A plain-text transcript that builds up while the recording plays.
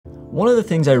One of the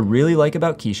things I really like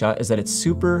about KeyShot is that it's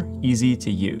super easy to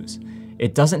use.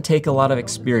 It doesn't take a lot of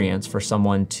experience for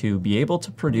someone to be able to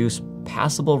produce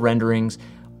passable renderings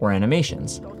or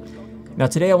animations. Now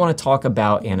today I want to talk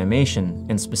about animation,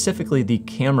 and specifically the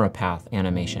camera path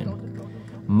animation.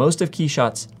 Most of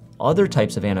KeyShot's other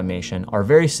types of animation are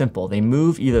very simple. They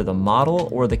move either the model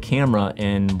or the camera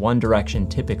in one direction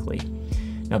typically.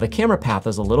 Now the camera path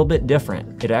is a little bit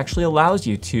different. It actually allows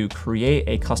you to create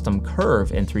a custom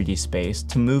curve in 3D space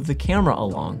to move the camera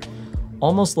along,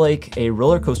 almost like a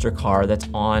roller coaster car that's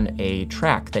on a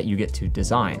track that you get to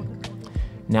design.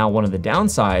 Now, one of the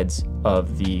downsides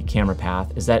of the camera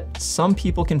path is that some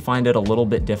people can find it a little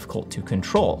bit difficult to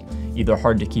control, either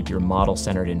hard to keep your model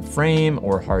centered in frame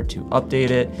or hard to update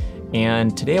it.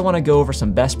 And today I want to go over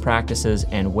some best practices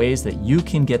and ways that you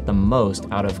can get the most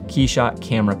out of KeyShot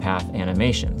camera path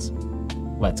animations.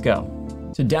 Let's go.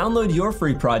 To download your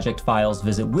free project files,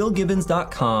 visit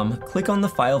willgibbons.com, click on the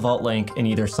File Vault link, and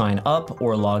either sign up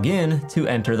or log in to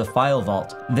enter the File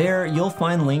Vault. There, you'll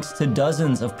find links to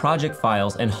dozens of project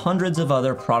files and hundreds of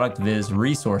other Product Viz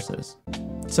resources.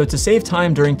 So to save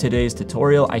time during today's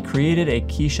tutorial, I created a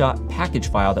KeyShot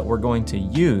package file that we're going to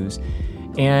use,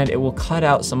 and it will cut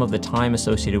out some of the time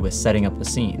associated with setting up the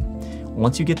scene.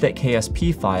 Once you get that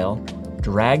KSP file,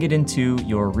 drag it into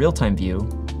your real-time view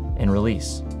and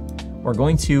release. We're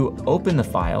going to open the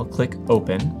file, click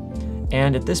Open,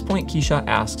 and at this point KeyShot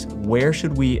asks, where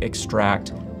should we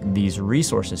extract these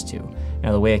resources to?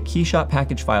 Now the way a KeyShot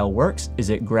package file works is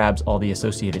it grabs all the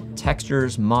associated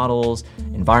textures, models,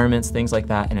 environments, things like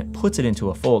that, and it puts it into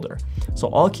a folder. So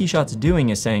all KeyShot's doing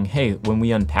is saying, hey, when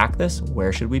we unpack this,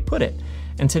 where should we put it?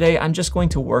 And today I'm just going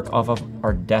to work off of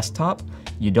our desktop.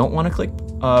 You don't want to click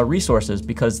resources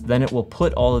because then it will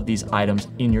put all of these items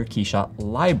in your KeyShot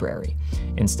library.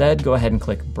 Instead, go ahead and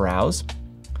click Browse.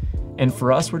 And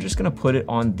for us, we're just going to put it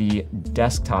on the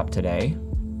desktop today.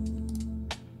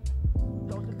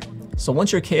 So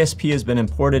once your KSP has been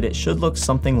imported, it should look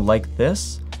something like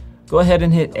this. Go ahead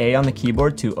and hit A on the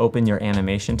keyboard to open your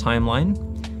animation timeline.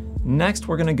 Next,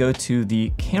 we're going to go to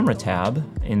the Camera tab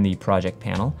in the Project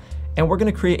panel, and we're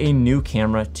going to create a new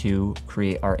camera to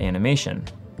create our animation.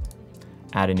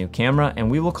 Add a new camera, and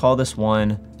we will call this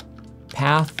one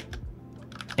Path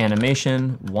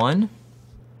Animation 1.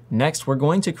 Next, we're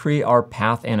going to create our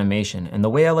path animation, and the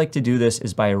way I like to do this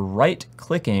is by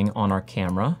right-clicking on our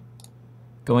camera,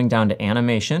 going down to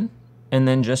Animation, and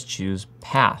then just choose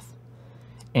Path.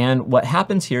 And what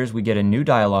happens here is we get a new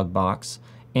dialog box,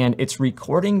 and it's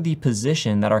recording the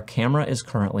position that our camera is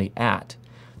currently at.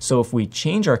 So if we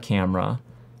change our camera,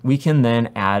 we can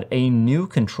then add a new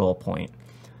control point.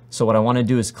 So what I want to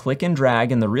do is click and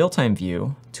drag in the real-time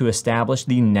view to establish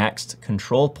the next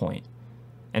control point.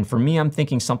 And for me, I'm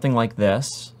thinking something like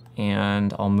this,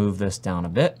 and I'll move this down a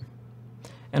bit,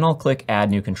 and I'll click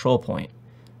Add New Control Point.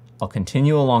 I'll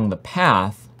continue along the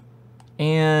path,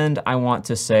 and I want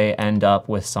to say end up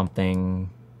with something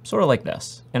sort of like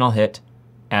this. And I'll hit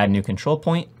Add New Control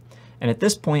Point. And at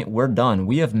this point, we're done.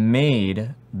 We have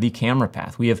made the camera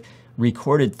path. We have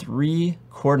recorded 3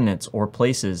 coordinates or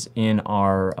places in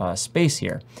our space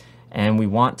here. And we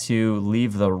want to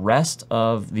leave the rest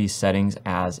of these settings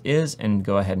as is and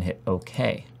go ahead and hit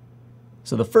OK.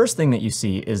 So the first thing that you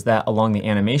see is that along the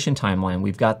animation timeline,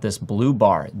 we've got this blue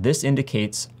bar. This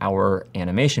indicates our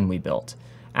animation we built.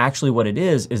 Actually, what it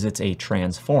is it's a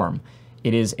transform.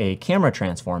 It is a camera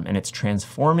transform, and it's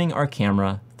transforming our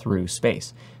camera through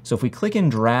space. So if we click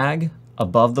and drag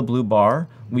above the blue bar,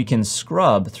 we can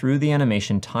scrub through the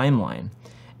animation timeline.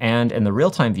 And in the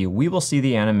real-time view, we will see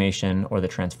the animation or the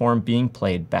transform being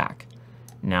played back.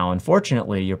 Now,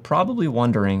 unfortunately, you're probably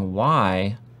wondering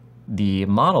why the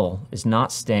model is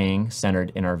not staying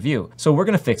centered in our view. So we're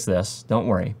going to fix this, don't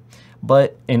worry.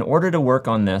 But in order to work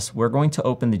on this, we're going to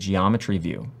open the geometry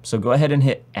view. So go ahead and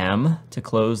hit M to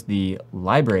close the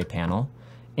library panel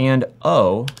and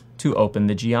O to open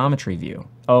the geometry view.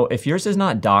 Oh, if yours is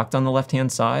not docked on the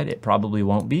left-hand side, it probably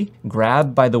won't be.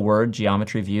 Grab by the word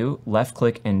geometry view, left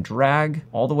click and drag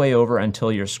all the way over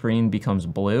until your screen becomes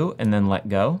blue and then let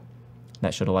go.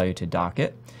 That should allow you to dock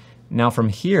it. Now from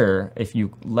here, if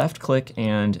you left click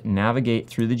and navigate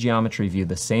through the geometry view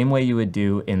the same way you would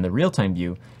do in the real-time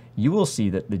view, you will see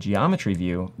that the geometry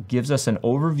view gives us an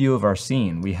overview of our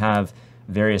scene. We have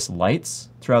various lights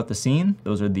throughout the scene.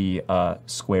 Those are the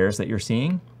squares that you're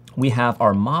seeing. We have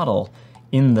our model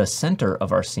in the center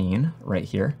of our scene right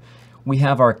here. We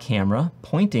have our camera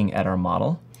pointing at our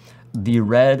model. The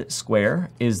red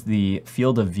square is the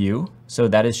field of view. So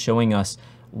that is showing us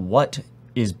what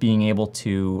is being able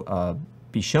to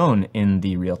be shown in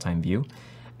the real-time view.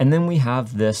 And then we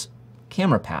have this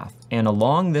camera path. And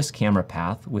along this camera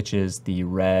path, which is the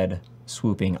red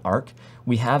swooping arc,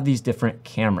 we have these different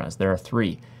cameras. There are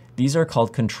 3. These are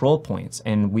called control points,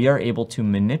 and we are able to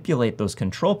manipulate those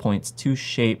control points to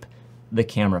shape the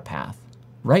camera path.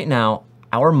 Right now,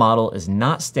 our model is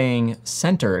not staying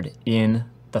centered in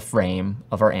the frame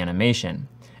of our animation.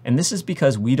 And this is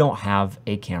because we don't have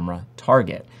a camera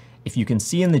target. If you can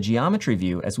see in the geometry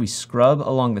view, as we scrub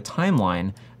along the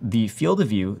timeline, the field of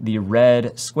view, the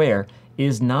red square,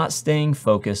 is not staying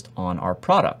focused on our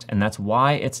product. And that's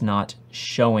why it's not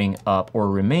showing up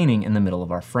or remaining in the middle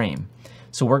of our frame.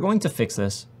 So we're going to fix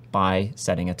this by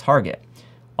setting a target.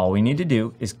 All we need to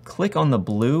do is click on the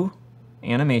blue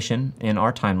animation in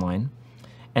our timeline,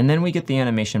 and then we get the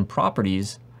animation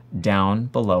properties down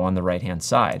below on the right-hand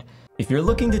side. If you're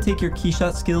looking to take your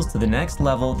KeyShot skills to the next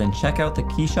level, then check out the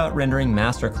KeyShot Rendering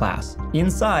Masterclass.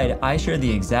 Inside, I share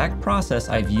the exact process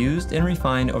I've used and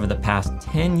refined over the past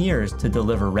 10 years to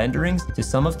deliver renderings to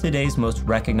some of today's most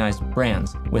recognized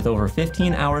brands. With over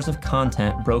 15 hours of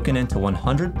content broken into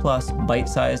 100+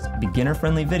 bite-sized,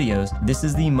 beginner-friendly videos, this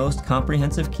is the most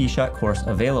comprehensive KeyShot course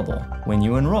available. When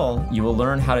you enroll, you will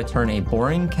learn how to turn a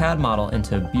boring CAD model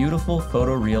into beautiful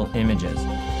photoreal images.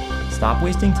 Stop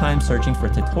wasting time searching for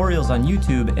tutorials on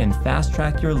YouTube and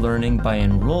fast-track your learning by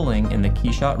enrolling in the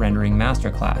KeyShot Rendering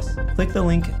Masterclass. Click the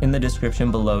link in the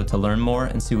description below to learn more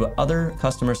and see what other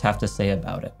customers have to say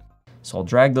about it. So I'll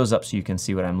drag those up so you can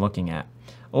see what I'm looking at.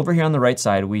 Over here on the right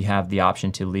side, we have the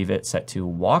option to leave it set to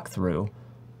walkthrough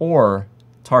or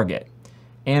target.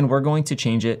 And we're going to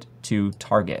change it to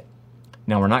target.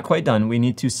 Now we're not quite done. We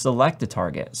need to select a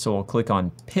target. So we'll click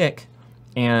on pick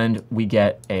and we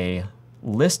get a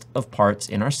list of parts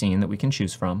in our scene that we can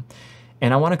choose from.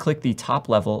 And I want to click the top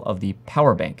level of the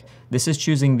power bank. This is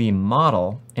choosing the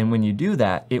model, and when you do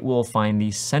that, it will find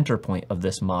the center point of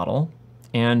this model,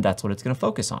 and that's what it's going to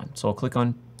focus on. So I'll click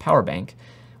on power bank.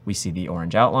 We see the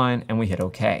orange outline, and we hit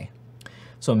OK.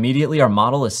 So immediately our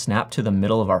model is snapped to the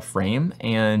middle of our frame,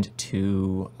 and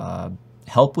to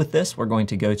help with this, we're going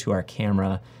to go to our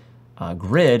camera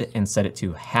grid and set it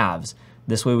to halves.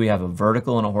 This way we have a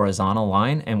vertical and a horizontal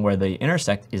line, and where they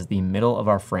intersect is the middle of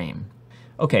our frame.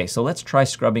 Okay, so let's try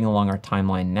scrubbing along our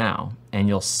timeline now, and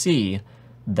you'll see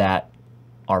that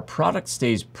our product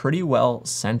stays pretty well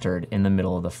centered in the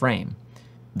middle of the frame.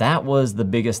 That was the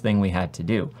biggest thing we had to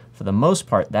do. For the most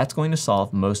part, that's going to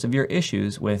solve most of your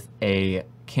issues with a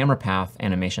camera path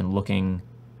animation looking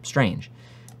strange.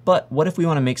 But what if we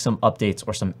want to make some updates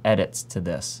or some edits to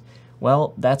this?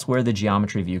 Well, that's where the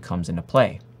geometry view comes into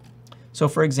play. So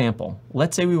for example,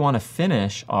 let's say we want to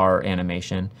finish our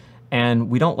animation and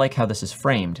we don't like how this is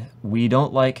framed. We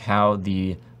don't like how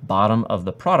the bottom of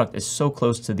the product is so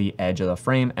close to the edge of the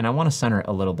frame, and I want to center it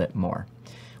a little bit more.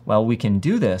 Well, we can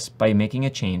do this by making a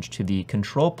change to the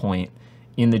control point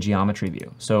in the geometry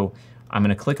view. So I'm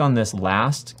going to click on this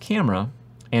last camera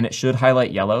and it should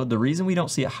highlight yellow. The reason we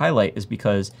don't see it highlight is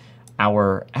because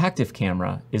our active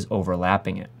camera is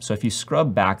overlapping it. So if you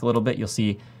scrub back a little bit, you'll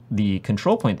see the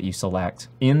control point that you select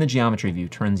in the geometry view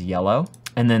turns yellow,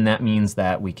 and then that means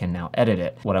that we can now edit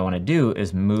it. What I want to do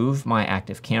is move my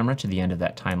active camera to the end of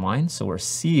that timeline so we're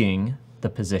seeing the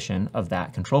position of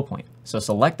that control point. So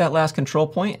select that last control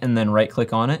point and then right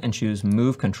click on it and choose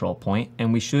Move Control Point,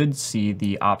 and we should see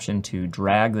the option to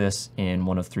drag this in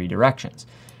one of 3 directions.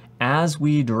 As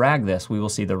we drag this, we will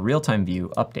see the real-time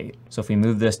view update. So if we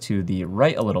move this to the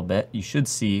right a little bit, you should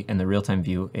see in the real-time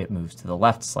view it moves to the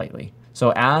left slightly.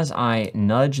 So as I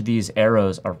nudge these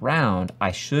arrows around,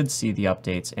 I should see the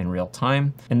updates in real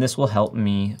time, and this will help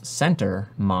me center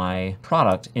my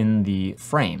product in the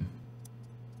frame.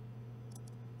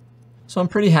 So I'm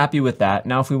pretty happy with that.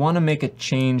 Now if we want to make a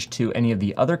change to any of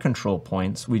the other control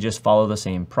points, we just follow the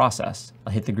same process.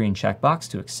 I'll hit the green checkbox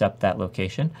to accept that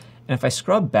location, and if I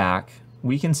scrub back,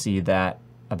 we can see that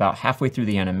about halfway through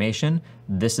the animation,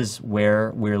 this is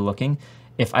where we're looking.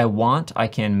 If I want, I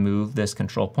can move this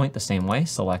control point the same way,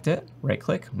 select it, right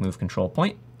click, move control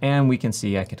point, and we can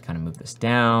see I could kind of move this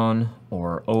down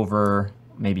or over,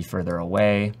 maybe further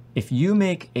away. If you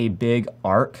make a big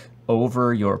arc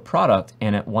over your product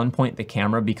and at one point the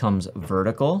camera becomes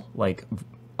vertical, like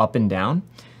up and down,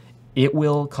 it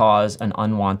will cause an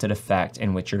unwanted effect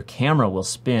in which your camera will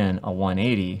spin a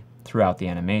 180 throughout the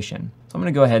animation. So I'm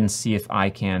going to go ahead and see if I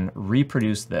can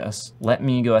reproduce this. Let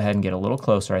me go ahead and get a little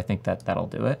closer. I think that'll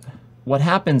do it. What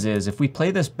happens is if we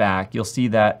play this back, you'll see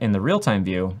that in the real-time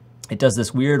view, it does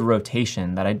this weird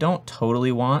rotation that I don't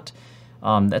totally want.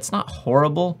 That's not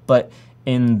horrible, but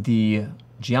in the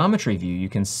geometry view, you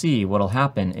can see what'll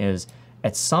happen is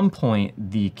at some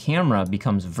point, the camera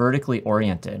becomes vertically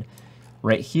oriented.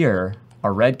 Right here,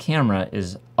 our red camera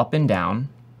is up and down,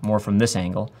 more from this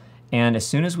angle. And as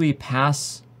soon as we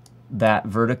pass that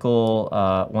vertical,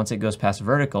 once it goes past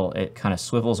vertical, it kind of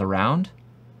swivels around,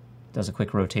 does a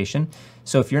quick rotation.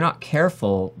 So if you're not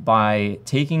careful, by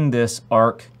taking this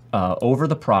arc over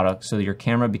the product so that your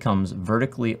camera becomes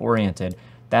vertically oriented,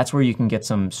 that's where you can get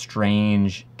some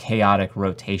strange, chaotic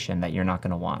rotation that you're not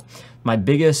going to want. My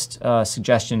biggest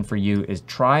suggestion for you is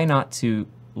try not to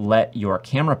let your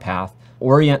camera path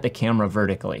orient the camera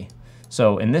vertically.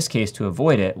 So in this case, to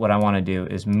avoid it, what I want to do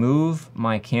is move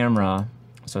my camera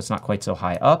so it's not quite so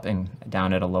high up and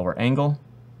down at a lower angle,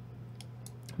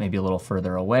 maybe a little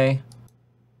further away.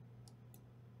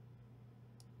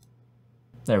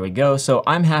 There we go. So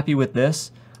I'm happy with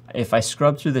this. If I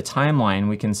scrub through the timeline,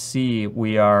 we can see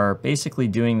we are basically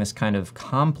doing this kind of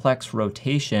complex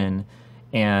rotation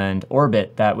and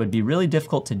orbit that would be really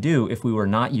difficult to do if we were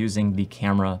not using the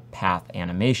camera path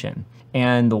animation.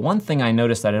 And the one thing I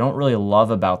noticed that I don't really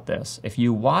love about this, if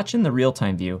you watch in the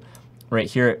real-time view, right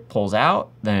here it pulls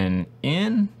out, then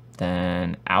in,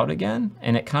 then out again,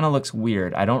 and it kind of looks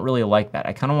weird. I don't really like that.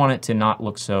 I kind of want it to not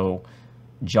look so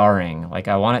jarring. Like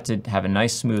I want it to have a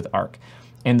nice smooth arc.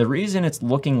 And the reason it's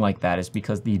looking like that is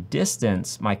because the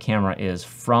distance my camera is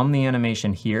from the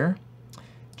animation here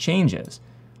changes.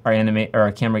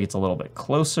 Our camera gets a little bit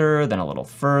closer, then a little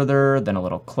further, then a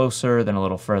little closer, then a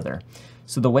little further.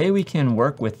 So the way we can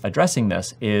work with addressing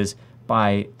this is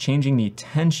by changing the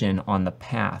tension on the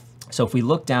path. So if we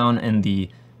look down in the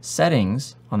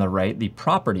settings on the right, the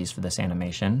properties for this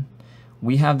animation,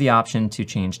 we have the option to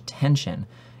change tension.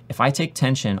 If I take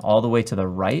tension all the way to the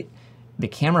right, the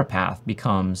camera path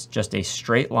becomes just a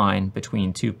straight line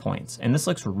between 2 points. And this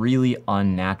looks really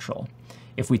unnatural.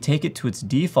 If we take it to its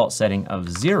default setting of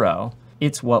 0,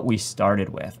 it's what we started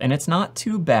with. And it's not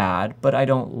too bad, but I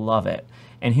don't love it.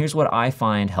 And here's what I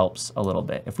find helps a little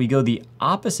bit. If we go the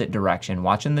opposite direction,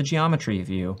 watch in the geometry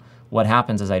view, what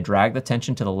happens is I drag the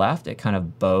tension to the left, it kind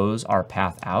of bows our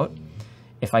path out.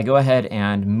 If I go ahead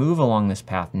and move along this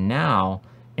path now,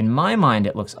 in my mind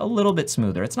it looks a little bit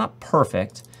smoother. It's not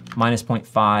perfect, minus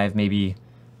 0.5, maybe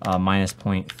minus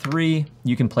 0.3.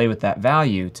 You can play with that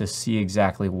value to see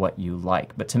exactly what you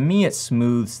like. But to me, it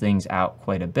smooths things out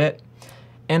quite a bit.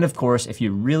 And of course, if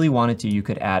you really wanted to, you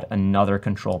could add another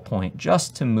control point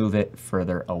just to move it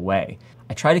further away.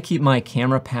 I try to keep my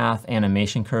camera path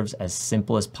animation curves as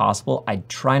simple as possible. I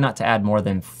try not to add more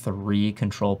than 3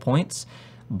 control points.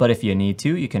 But if you need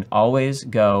to, you can always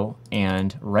go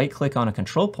and right-click on a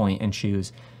control point and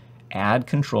choose Add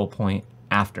Control Point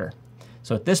After.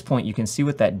 So at this point, you can see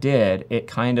what that did. It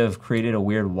kind of created a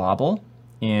weird wobble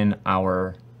in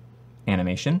our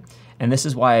animation. And this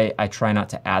is why I try not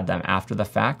to add them after the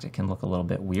fact. It can look a little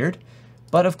bit weird.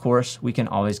 But of course, we can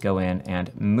always go in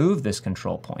and move this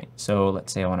control point. So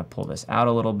let's say I want to pull this out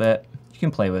a little bit. You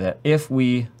can play with it. If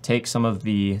we take some of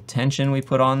the tension we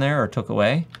put on there or took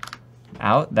away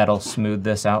out, that'll smooth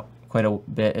this out quite a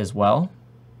bit as well.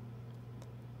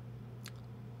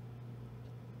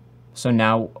 So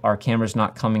now our camera's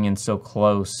not coming in so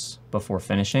close before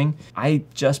finishing. I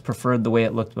just preferred the way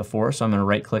it looked before, so I'm gonna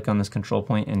right click on this control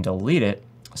point and delete it.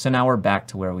 So now we're back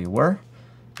to where we were.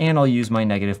 And I'll use my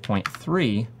negative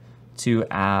 0.3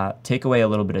 to take away a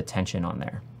little bit of tension on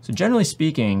there. So generally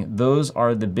speaking, those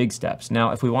are the big steps.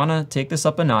 Now, if we wanna take this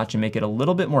up a notch and make it a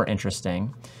little bit more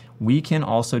interesting, we can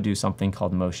also do something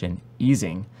called motion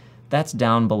easing. That's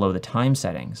down below the time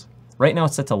settings. Right now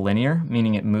it's set to linear,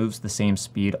 meaning it moves the same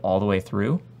speed all the way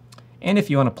through. And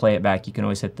if you want to play it back, you can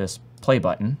always hit this play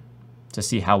button to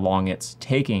see how long it's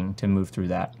taking to move through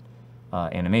that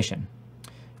animation.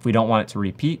 If we don't want it to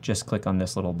repeat, just click on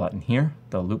this little button here,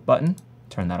 the loop button,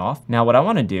 turn that off. Now what I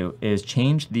want to do is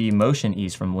change the motion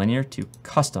ease from linear to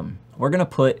custom. We're going to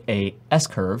put a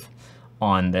S-curve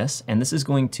on this, and this is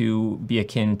going to be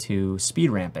akin to speed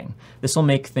ramping. This will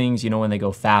make things, when they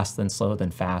go fast, then slow,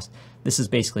 then fast. This is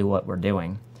basically what we're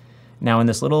doing. Now in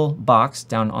this little box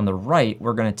down on the right,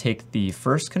 we're going to take the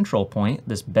first control point,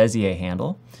 this Bezier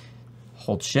handle,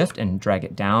 hold shift and drag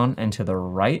it down and to the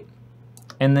right,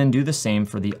 and then do the same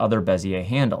for the other Bezier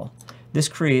handle. This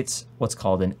creates what's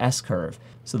called an S-curve.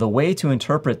 So the way to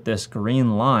interpret this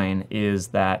green line is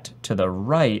that to the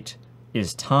right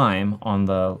is time on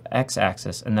the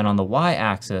x-axis, and then on the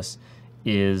y-axis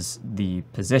is the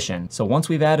position. So once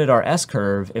we've added our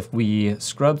S-curve, if we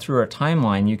scrub through our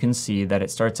timeline, you can see that it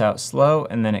starts out slow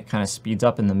and then it kind of speeds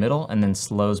up in the middle and then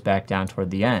slows back down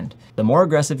toward the end. The more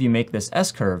aggressive you make this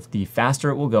S-curve, the faster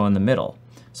it will go in the middle.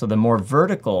 So the more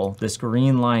vertical this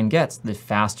green line gets, the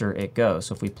faster it goes.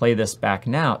 So if we play this back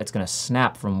now, it's going to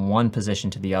snap from one position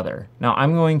to the other. Now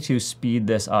I'm going to speed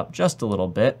this up just a little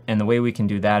bit, and the way we can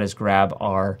do that is grab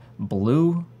our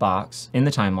blue box in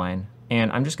the timeline,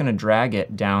 and I'm just going to drag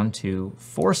it down to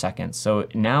 4 seconds. So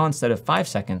now instead of 5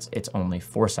 seconds, it's only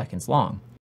 4 seconds long.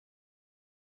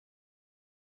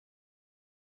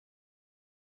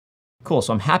 Cool,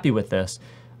 so I'm happy with this,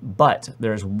 but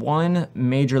there's one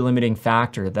major limiting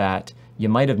factor that you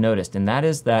might have noticed, and that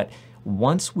is that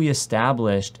once we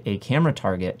established a camera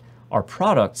target, our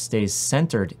product stays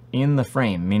centered in the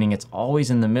frame, meaning it's always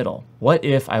in the middle. What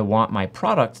if I want my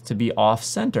product to be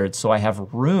off-centered so I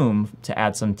have room to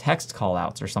add some text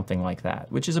callouts or something like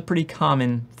that, which is a pretty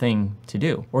common thing to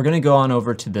do. We're gonna go on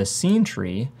over to the scene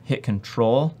tree, hit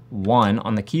Control-1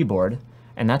 on the keyboard,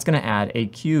 and that's gonna add a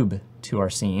cube to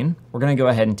our scene. We're gonna go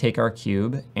ahead and take our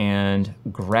cube and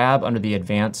grab under the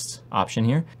advanced option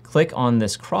here, click on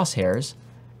this crosshairs,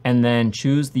 and then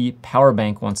choose the power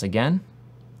bank once again.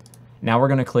 Now we're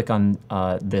gonna click on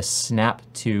this snap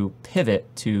to pivot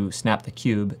to snap the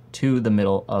cube to the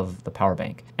middle of the power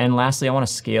bank. And lastly, I wanna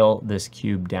scale this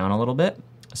cube down a little bit.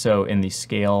 So in the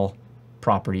scale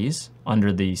properties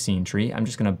under the scene tree, I'm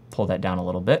just gonna pull that down a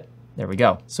little bit. There we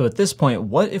go. So at this point,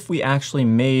 what if we actually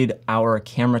made our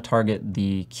camera target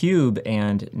the cube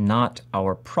and not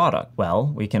our product? Well,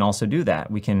 we can also do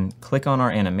that. We can click on our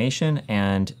animation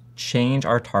and change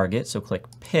our target. So click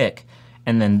pick,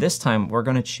 and then this time we're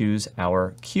gonna choose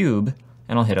our cube,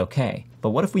 and I'll hit OK.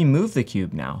 But what if we move the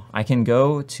cube now? I can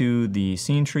go to the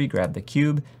scene tree, grab the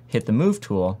cube, hit the move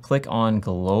tool, click on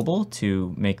global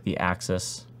to make the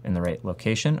axis in the right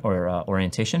location or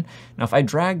orientation. Now if I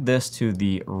drag this to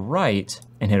the right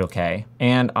and hit OK,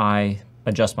 and I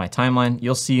adjust my timeline,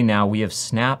 you'll see now we have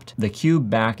snapped the cube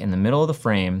back in the middle of the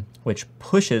frame, which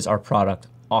pushes our product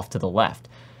off to the left.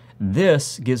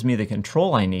 This gives me the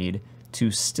control I need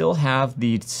to still have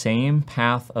the same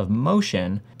path of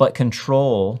motion, but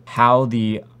control how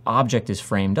the object is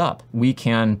framed up. We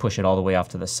can push it all the way off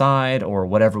to the side or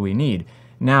whatever we need.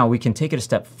 Now we can take it a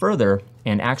step further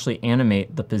and actually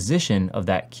animate the position of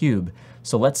that cube.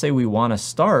 So let's say we want to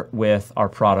start with our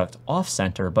product off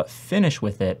center, but finish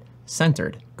with it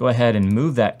centered. Go ahead and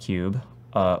move that cube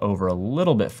over a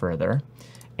little bit further.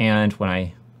 And when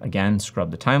I, again,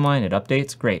 scrub the timeline, it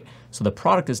updates, great. So the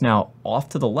product is now off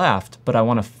to the left, but I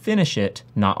want to finish it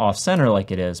not off center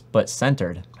like it is, but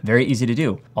centered. Very easy to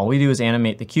do. All we do is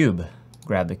animate the cube.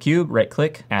 Grab the cube, right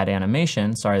click, add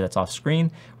animation. Sorry, that's off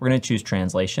screen. We're gonna choose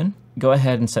translation. Go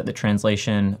ahead and set the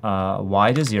translation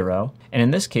Y to 0. And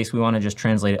in this case, we wanna just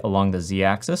translate it along the Z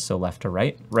axis, so left to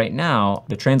right. Right now,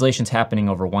 the translation's happening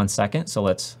over 1 second, so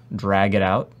let's drag it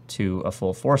out to a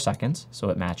full 4 seconds so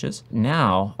it matches.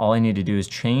 Now, all I need to do is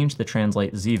change the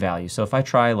translate Z value. So if I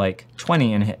try like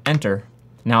 20 and hit enter,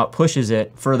 now it pushes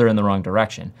it further in the wrong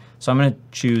direction. So I'm gonna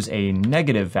choose a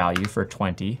negative value for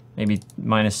 20, maybe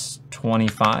minus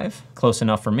 25, close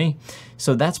enough for me.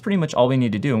 So that's pretty much all we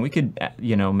need to do. And we could,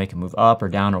 you know, make it move up or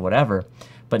down or whatever.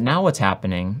 But now what's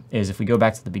happening is if we go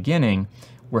back to the beginning,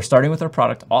 we're starting with our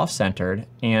product off-centered,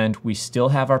 and we still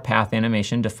have our path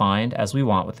animation defined as we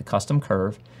want with the custom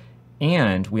curve.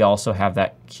 And we also have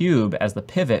that cube as the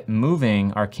pivot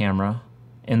moving our camera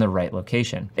in the right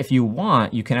location. If you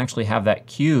want, you can actually have that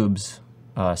cube's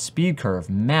speed curve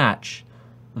match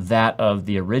that of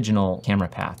the original camera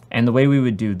path. And the way we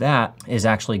would do that is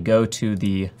actually go to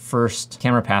the first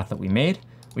camera path that we made.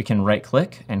 We can right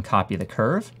click and copy the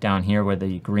curve down here where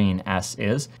the green S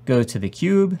is. Go to the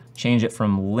cube, change it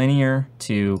from linear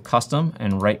to custom,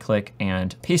 and right click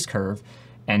and paste curve.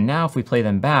 And now if we play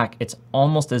them back, it's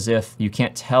almost as if you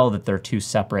can't tell that they're two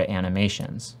separate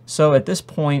animations. So at this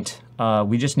point,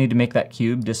 we just need to make that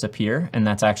cube disappear, and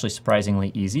that's actually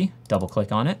surprisingly easy. Double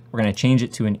click on it. We're gonna change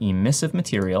it to an emissive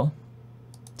material,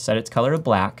 set its color to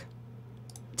black,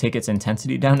 take its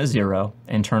intensity down to 0,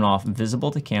 and turn off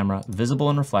visible to camera, visible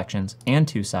in reflections, and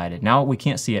two-sided. Now we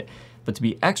can't see it, but to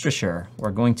be extra sure, we're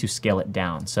going to scale it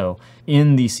down. So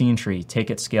in the scene tree,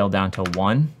 take its scale down to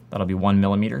 1. That'll be 1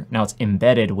 millimeter. Now it's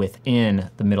embedded within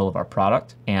the middle of our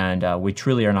product, and we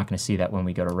truly are not gonna see that when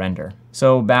we go to render.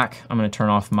 So back, I'm gonna turn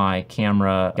off my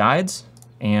camera guides,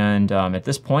 and at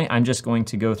this point, I'm just going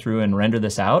to go through and render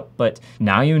this out, but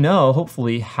now you know,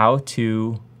 hopefully, how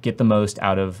to get the most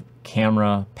out of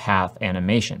camera path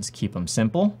animations. Keep them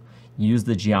simple, use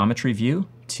the geometry view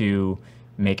to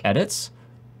make edits,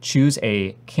 choose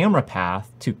a camera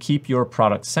path to keep your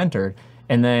product centered,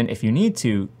 and then if you need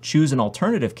to, choose an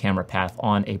alternative camera path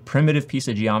on a primitive piece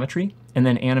of geometry and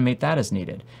then animate that as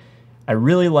needed. I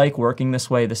really like working this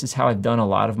way. This is how I've done a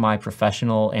lot of my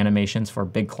professional animations for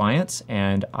big clients,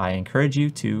 and I encourage you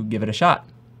to give it a shot.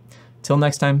 Till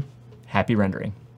next time, happy rendering.